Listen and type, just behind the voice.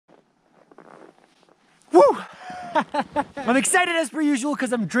I'm excited as per usual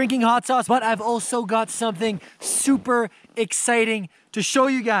because I'm drinking hot sauce, but I've also got something super exciting to show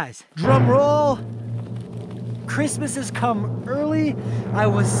you guys. Drum roll. Christmas has come early. I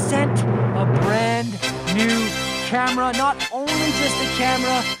was sent a brand new camera. Not only just a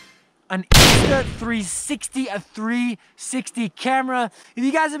camera, an Insta360, a 360 camera. If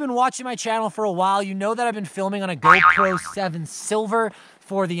you guys have been watching my channel for a while, you know that I've been filming on a GoPro 7 Silver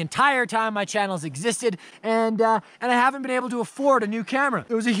for the entire time my channel's existed, and I haven't been able to afford a new camera.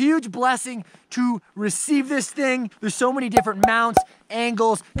 It was a huge blessing to receive this thing. There's so many different mounts,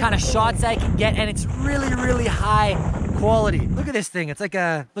 angles, kind of shots I can get, and it's really, really high quality. Look at this thing. It's like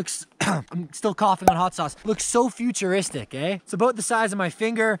looks, I'm still coughing on hot sauce. Looks so futuristic, eh? It's about the size of my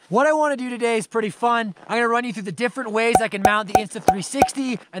finger. What I want to do today is pretty fun. I'm gonna run you through the different ways I can mount the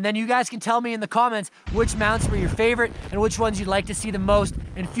Insta360, and then you guys can tell me in the comments which mounts were your favorite and which ones you'd like to see the most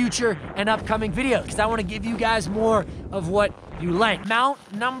in future and upcoming videos, because I want to give you guys more of what you like. Mount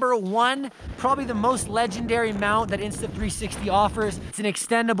number one, probably the most legendary mount that Insta360 offers. It's an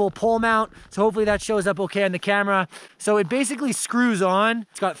extendable pole mount, so hopefully that shows up okay on the camera. So it basically screws on.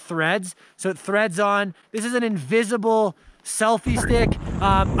 It's got threads, so it threads on. This is an invisible selfie stick.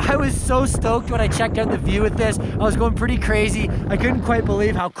 I was so stoked when I checked out the view with this. I was going pretty crazy. I couldn't quite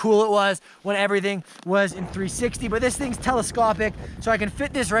believe how cool it was when everything was in 360, but this thing's telescopic, so I can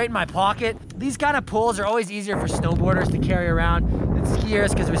fit this right in my pocket. These kind of poles are always easier for snowboarders to carry around than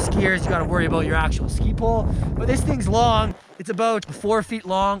skiers, because with skiers, you gotta worry about your actual ski pole. But this thing's long. It's about 4 feet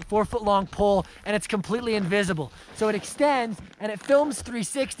long, 4 foot long pole, and it's completely invisible. So it extends and it films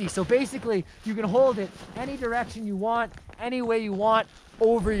 360. So basically you can hold it any direction you want, any way you want,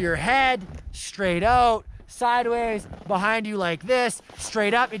 over your head, straight out, sideways, behind you like this,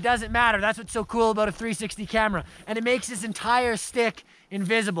 straight up. It doesn't matter. That's what's so cool about a 360 camera. And it makes this entire stick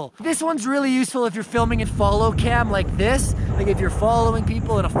invisible. This one's really useful if you're filming in follow cam like this, like if you're following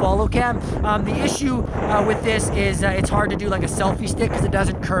people in a follow cam. The issue with this is it's hard to do like a selfie stick because it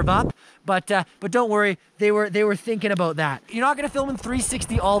doesn't curve up. But don't worry, they were thinking about that. You're not gonna film in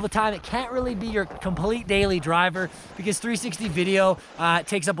 360 all the time. It can't really be your complete daily driver because 360 video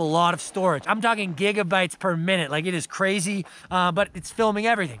takes up a lot of storage. I'm talking gigabytes per minute, like it is crazy, but it's filming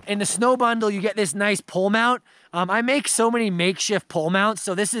everything. In the snow bundle, you get this nice pole mount. I make so many makeshift pole mounts,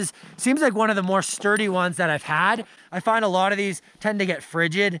 so this seems like one of the more sturdy ones that I've had. I find a lot of these tend to get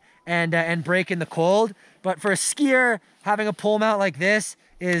frigid and break in the cold, but for a skier, having a pole mount like this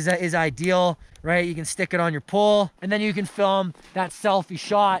is ideal, right? You can stick it on your pole, and then you can film that selfie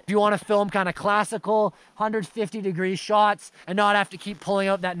shot. If you want to film kind of classical 150-degree shots and not have to keep pulling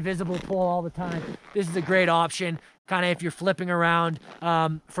out that invisible pole all the time, this is a great option. Kind of if you're flipping around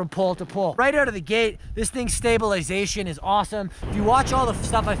from pole to pole. Right out of the gate, this thing's stabilization is awesome. If you watch all the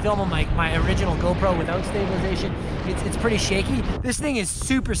stuff I film on my original GoPro without stabilization, it's pretty shaky. This thing is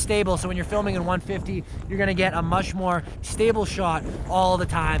super stable, so when you're filming in 150, you're gonna get a much more stable shot all the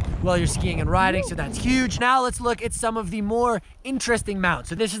time while you're skiing and riding, so that's huge. Now let's look at some of the more interesting mounts.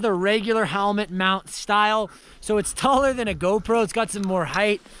 So this is the regular helmet mount style. So it's taller than a GoPro, it's got some more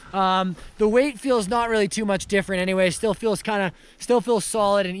height. The weight feels not really too much different anyway. Still feels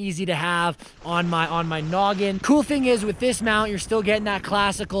solid and easy to have on my noggin. Cool thing is with this mount, you're still getting that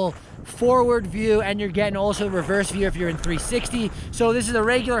classical forward view, and you're getting also reverse view if you're in 360. So this is a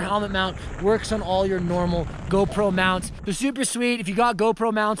regular helmet mount, works on all your normal GoPro mounts. They're super sweet. If you got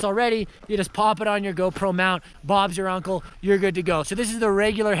GoPro mounts already, you just pop it on your GoPro mount. Bob's your uncle, you're good to go. So this is the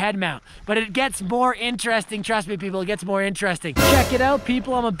regular head mount, but it gets more interesting. Trust me, people, it gets more interesting. Check it out,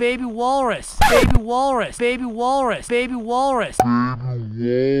 people. I'm a baby walrus. Baby walrus. Baby walrus. Baby walrus.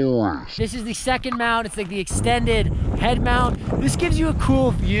 This is the second mount. It's like the extended head mount. This gives you a cool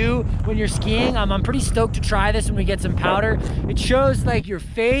view when you're skiing. I'm pretty stoked to try this when we get some powder. It shows like your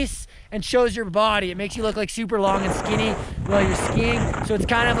face and shows your body. It makes you look like super long and skinny while you're skiing. So it's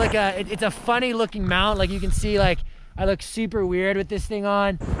kind of like it's a funny looking mount. Like you can see, like I look super weird with this thing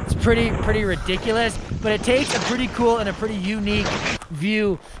on. It's pretty ridiculous, but it takes a pretty cool and a pretty unique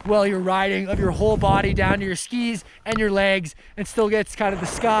view while you're riding of your whole body down to your skis and your legs, and still gets kind of the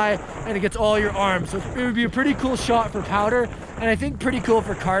sky, and it gets all your arms. So it would be a pretty cool shot for powder, and I think pretty cool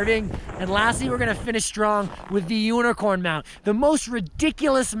for carving. And lastly, we're gonna finish strong with the unicorn mount, the most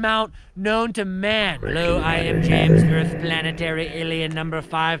ridiculous mount known to man. Hello, I am James, Earth planetary alien number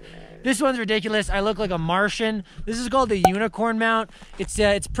 5. This one's ridiculous. I look like a Martian. This is called the unicorn mount.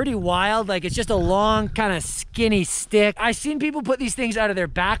 It's pretty wild. Like, it's just a long, kind of skinny stick. I've seen people put these things out of their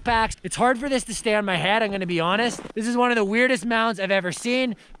backpacks. It's hard for this to stay on my head, I'm gonna be honest. This is one of the weirdest mounts I've ever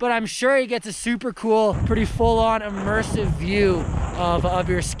seen, but I'm sure it gets a super cool, pretty full-on immersive view of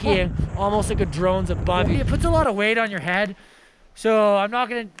your skiing, almost like a drone's above you. It puts a lot of weight on your head. So I'm not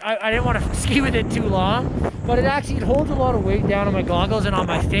gonna, I didn't want to ski with it too long, but it holds a lot of weight down on my goggles and on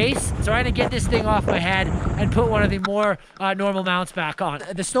my face. So I'm gonna get this thing off my head and put one of the more normal mounts back on.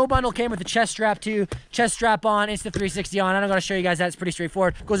 The snow bundle came with a chest strap too, chest strap on, Insta360 on. I'm not gonna show you guys that, it's pretty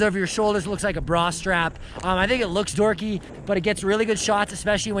straightforward. Goes over your shoulders, looks like a bra strap. I think it looks dorky, but it gets really good shots,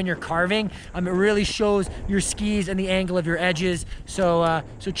 especially when you're carving. It really shows your skis and the angle of your edges. So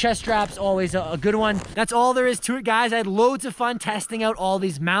chest strap's always a good one. That's all there is to it, guys. I had loads of fun testing out all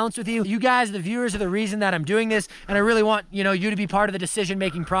these mounts with you. You guys, the viewers, are the reason that I'm doing this, and I really want you to be part of the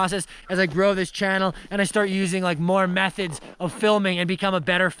decision-making process as I grow this channel and I start using like more methods of filming and become a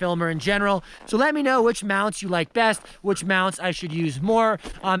better filmer in general. So let me know which mounts you like best, which mounts I should use more,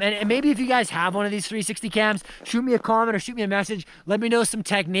 and maybe if you guys have one of these 360 cams, shoot me a comment or shoot me a message. Let me know some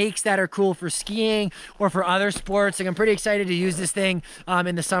techniques that are cool for skiing or for other sports. Like, I'm pretty excited to use this thing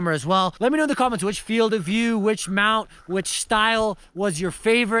in the summer as well. Let me know in the comments which field of view, which mount, which style was your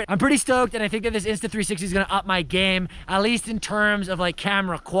favorite. I'm pretty stoked, and I think that this Insta360 is gonna up my game, at least in terms of like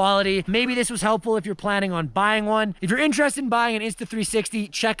camera quality. Maybe this was helpful if you're planning on buying one. If you're interested in buying an Insta360,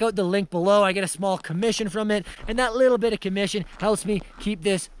 check out the link below. I get a small commission from it, and that little bit of commission helps me keep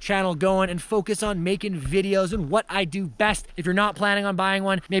this channel going and focus on making videos and what I do best. If you're not planning on buying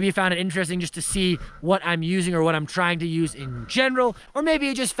one, maybe you found it interesting just to see what I'm using or what I'm trying to use in general, or maybe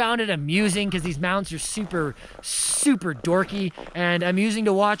you just found it amusing because these mounts are super dorky and amusing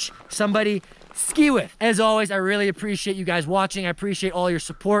to watch somebody ski with. As always, I really appreciate you guys watching. I appreciate all your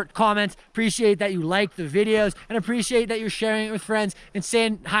support, comments, appreciate that you like the videos, and appreciate that you're sharing it with friends and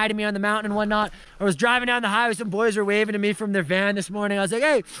saying hi to me on the mountain and whatnot. I was driving down the highway, some boys were waving to me from their van this morning. I was like,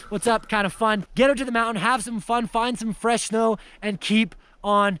 hey, what's up? Kind of fun. Get out to the mountain, have some fun, find some fresh snow, and keep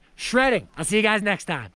on shredding. I'll see you guys next time.